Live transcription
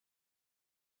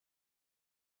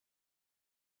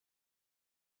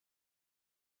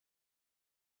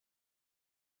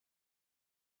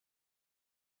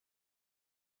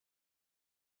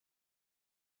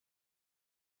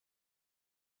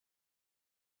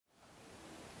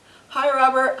Hi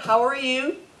Robert, how are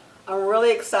you? I'm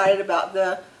really excited about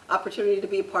the opportunity to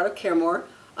be a part of Caremore.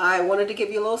 I wanted to give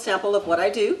you a little sample of what I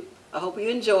do. I hope you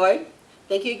enjoy.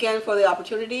 Thank you again for the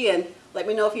opportunity, and let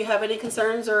me know if you have any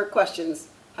concerns or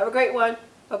questions. Have a great one.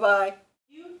 Bye-bye.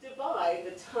 You divide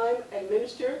the time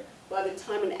administered by the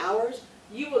time in hours,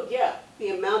 you will get the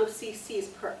amount of cc's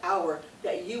per hour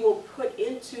that you will put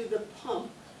into the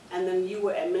pump and then you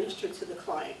will administer to the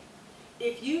client.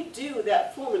 If you do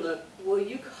that formula, will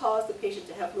you cause the patient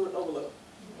to have fluid overload?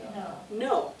 No.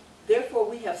 No. Therefore,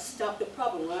 we have stopped the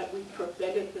problem, right? We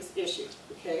prevented this issue,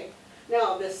 okay?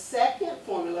 Now, the second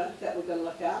formula that we're going to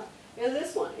look at is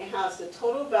this one. It has the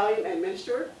total volume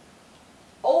administered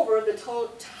over the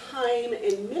total time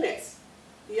in minutes.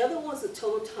 The other one's the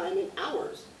total time in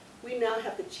hours. We now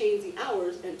have to change the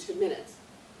hours into minutes.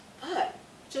 But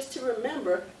just to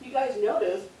remember, you guys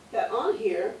notice that on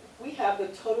here, we have the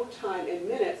total time in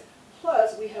minutes,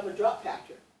 plus we have a drop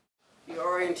factor. Your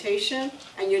orientation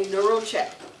and your neuro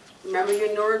check. Remember,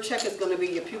 your neuro check is going to be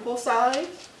your pupil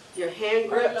size, your hand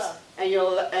grips, and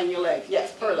your legs.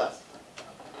 Yes, perla.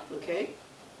 Okay.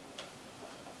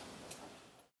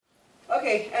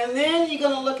 Okay, and then you're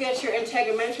going to look at your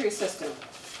integumentary system.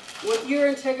 With your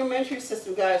integumentary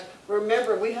system, guys,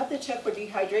 remember, we have to check for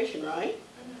dehydration, right?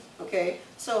 Okay,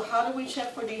 so how do we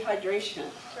check for dehydration?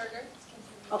 Burger.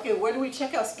 Okay, where do we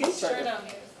check out skin turgor? Sternum.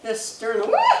 The sternum.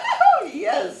 Woo-hoo!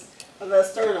 Yes, the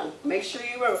sternum. Make sure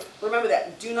you remember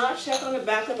that. Do not check on the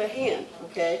back of the hand,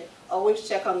 okay? Always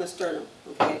check on the sternum,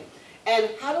 okay?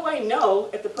 And how do I know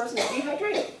if the person is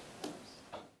dehydrated?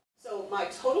 So my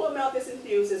total amount that's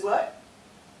infused is what?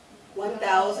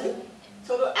 1,000.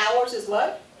 Total hours is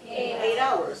what? 8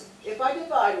 hours. If I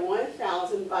divide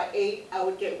 1,000 by 8, I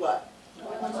would get what?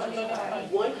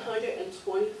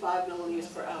 125 milliliters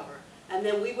per hour. And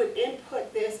then we would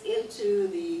input this into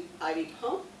the IV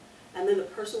pump, and then the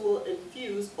person will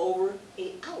infuse over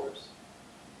 8 hours.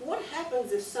 What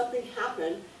happens if something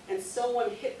happened and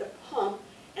someone hit the pump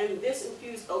and this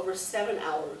infused over 7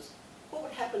 hours? What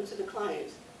would happen to the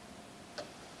client?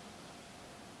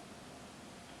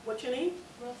 What's your name?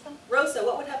 Rosa. Rosa,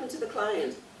 what would happen to the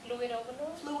client? Fluid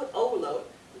overload. Fluid overload.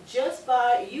 Just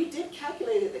by, you did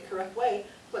calculate it the correct way,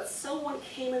 but someone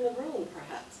came in the room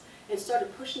perhaps and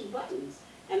started pushing buttons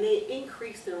and they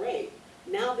increased the rate.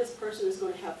 Now this person is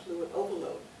going to have fluid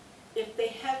overload. If they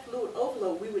have fluid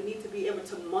overload, we would need to be able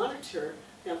to monitor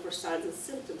them for signs and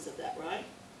symptoms of that, right?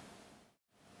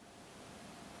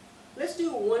 Let's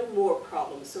do one more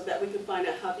problem so that we can find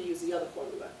out how to use the other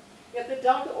formula. If the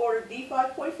doctor ordered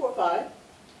D5.45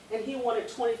 and he wanted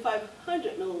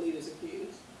 2,500 milliliters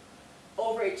infused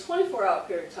over a 24-hour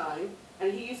period of time,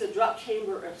 and he used a drop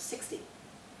chamber of 60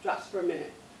 drops per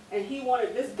minute, and he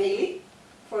wanted this daily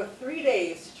for 3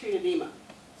 days to treat edema,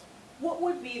 what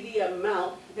would be the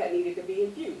amount that needed to be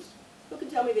infused? Who can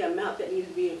tell me the amount that needed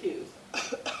to be infused?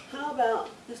 How about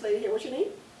this lady here? What's your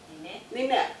name? Ninette.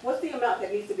 Ninette. What's the amount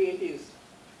that needs to be infused?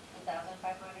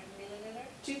 1,500 milliliters.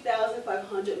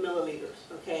 2,500 milliliters,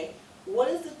 okay? What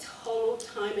is the total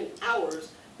time in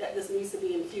hours that this needs to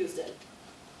be infused in?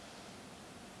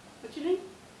 What's your name?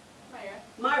 Myra.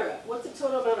 Myra, what's the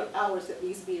total amount of hours that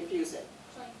needs to be infused in?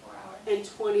 24 hours. In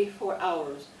 24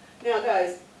 hours. Now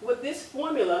guys, with this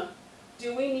formula,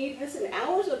 do we need this in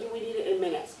hours or do we need it in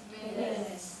minutes?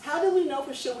 Minutes. How do we know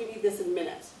for sure we need this in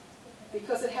minutes?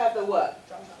 Because it has the what?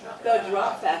 The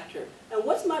drop factor. And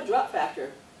what's my drop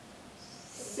factor?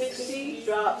 60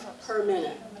 drops per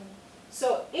minute.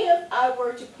 So if I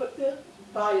were to put the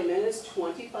volume in as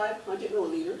 2,500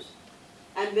 milliliters,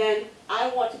 and then I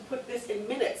want to put this in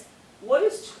minutes, what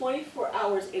is 24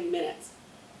 hours in minutes?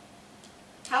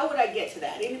 How would I get to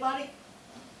that? Anybody?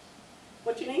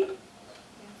 What's your name?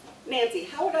 Nancy.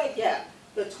 How would I get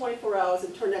the 24 hours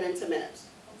and turn that into minutes?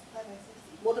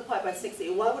 Multiply by 60.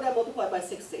 And why would I multiply by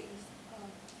 60?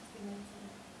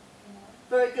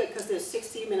 Very good, because there's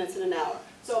 60 minutes in an hour.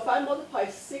 So if I multiply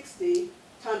 60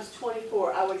 times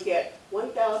 24, I would get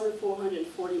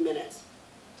 1,440 minutes.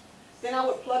 Then I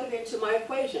would plug it into my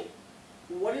equation.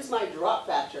 What is my drop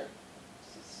factor?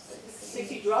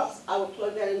 60 drops, I would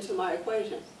plug that into my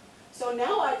equation. So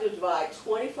now I divide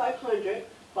 2,500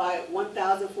 by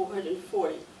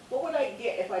 1,440. What would I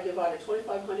get if I divided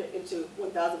 2,500 into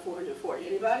 1,440?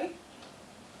 Anybody?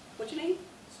 What's your name?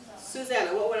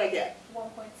 Susanna. What would I get?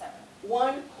 1.7.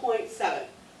 1.7.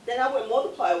 Then I would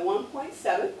multiply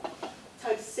 1.7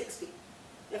 times 60.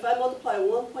 If I multiply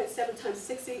 1.7 times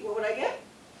 60, what would I get?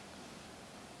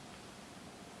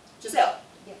 Giselle?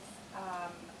 Yes.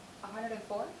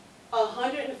 104.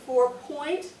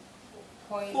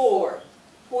 104.4.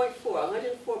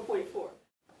 104.4.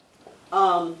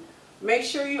 Make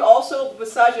sure you also,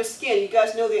 besides your skin, you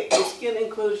guys know that your skin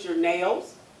includes your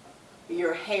nails,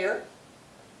 your hair,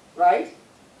 right?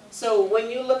 So when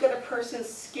you look at a person's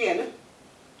skin,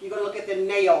 you're going to look at their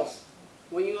nails.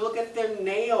 When you look at their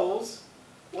nails,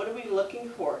 what are we looking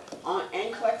for? On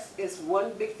NCLEX is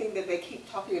one big thing that they keep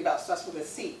talking about, starts with a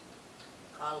C.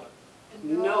 Collar.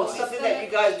 No, something that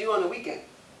you guys do on the weekend.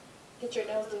 Get your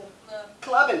nails done.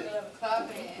 Clubbing.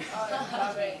 Clubbing. Oh,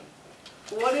 clubbing.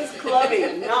 What is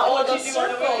clubbing? Not what you do on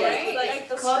the circle, weekend. right? Like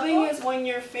the Clubbing circle? is when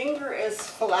your finger is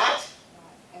flat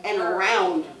and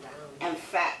round and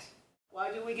fat.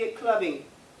 Why do we get clubbing?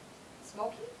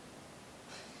 Smoking?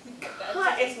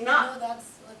 It's not No, that's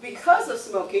what they because say. of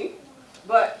smoking,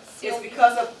 but it's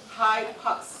because of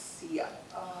hypoxia.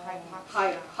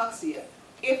 Hypoxia.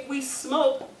 If we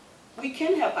smoke, we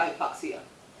can have hypoxia.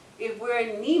 If we're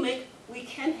anemic, we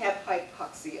can have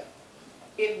hypoxia.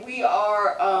 If we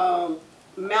are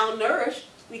malnourished,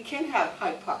 we can have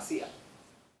hypoxia.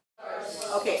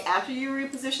 Okay, after you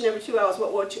reposition every 2 hours,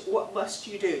 what must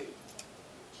you do?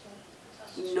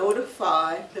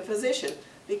 Notify the physician.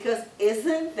 Because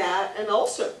isn't that an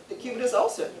ulcer? The cubitus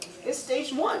ulcer. It's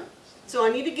stage 1. So I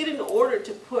need to get in order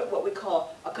to put what we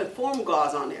call a conform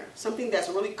gauze on there. Something that's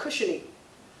really cushiony.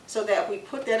 So that if we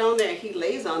put that on there and he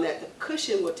lays on that, the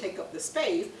cushion will take up the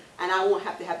space and I won't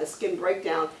have to have the skin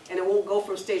breakdown and it won't go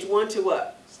from stage 1 to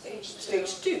what?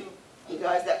 Stage 2. You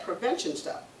guys, that prevention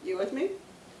stuff. You with me?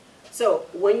 So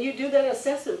when you do that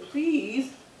assessment,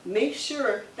 please make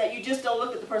sure that you just don't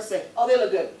look at the person and say, oh, they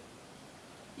look good.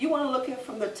 You want to look at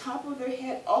from the top of their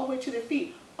head all the way to their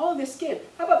feet, all their skin.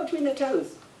 How about between their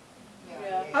toes?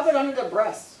 Yeah. How about under the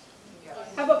breasts? Yeah.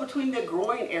 How about between their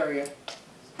groin area?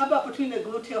 How about between their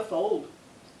gluteal fold?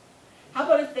 How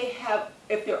about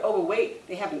if they're overweight,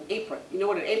 they have an apron. You know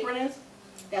what an apron is?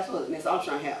 That's what Miss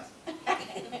Armstrong has.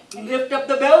 Lift up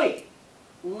the belly.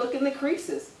 Look in the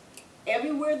creases.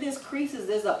 Everywhere there's creases,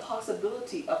 there's a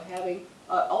possibility of having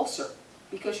an ulcer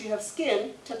because you have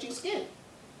skin touching skin.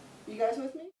 You guys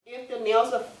with me? If the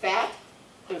nails are fat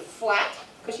and flat,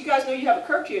 because you guys know you have a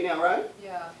curve to your nail, right?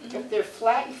 Yeah. If they're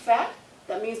flat and fat,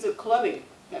 that means they're clubbing.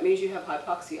 That means you have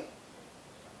hypoxia.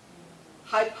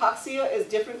 Hypoxia is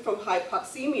different from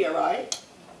hypoxemia, right?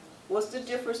 What's the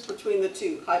difference between the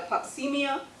two?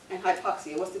 Hypoxemia and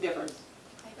hypoxia. What's the difference?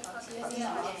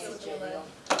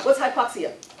 What's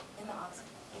hypoxia? In the oxygen.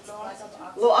 It's lack of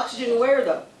oxygen. Low oxygen where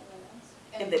though?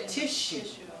 In the tissue.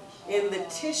 In the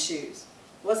tissues.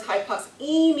 What's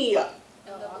hypoxemia?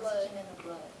 No oxygen in the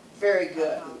blood. Very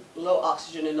good. Low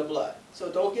oxygen in the blood.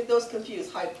 So don't get those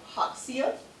confused.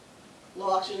 Hypoxia,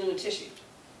 low oxygen in the tissue.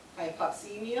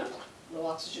 Hypoxemia, low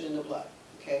oxygen in the blood.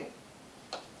 Okay?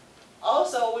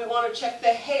 Also, we want to check the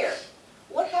hair.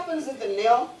 What happens if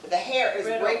the hair is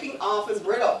breaking off and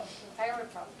brittle?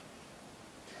 Thyroid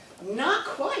problem. Not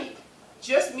quite.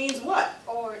 Just means what?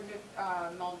 Or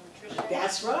malnutrition.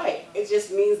 That's right. It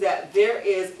just means that there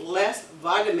is less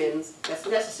vitamins that's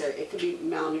necessary. It could be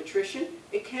malnutrition.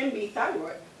 It can be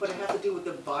thyroid, but it has to do with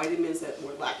the vitamins that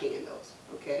we're lacking in those.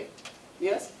 Okay?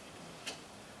 Yes?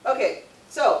 Okay.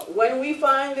 So when we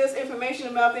find this information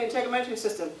about the integumentary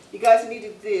system, you guys need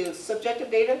to do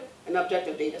subjective data and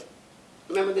objective data.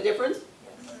 Remember the difference?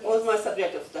 What was my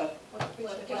subjective stuff?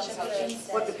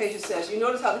 What the patient says. You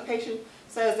notice how the patient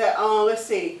says that, let's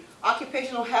see,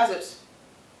 occupational hazards.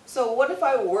 So what if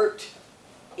I worked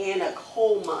in a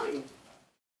coal mine?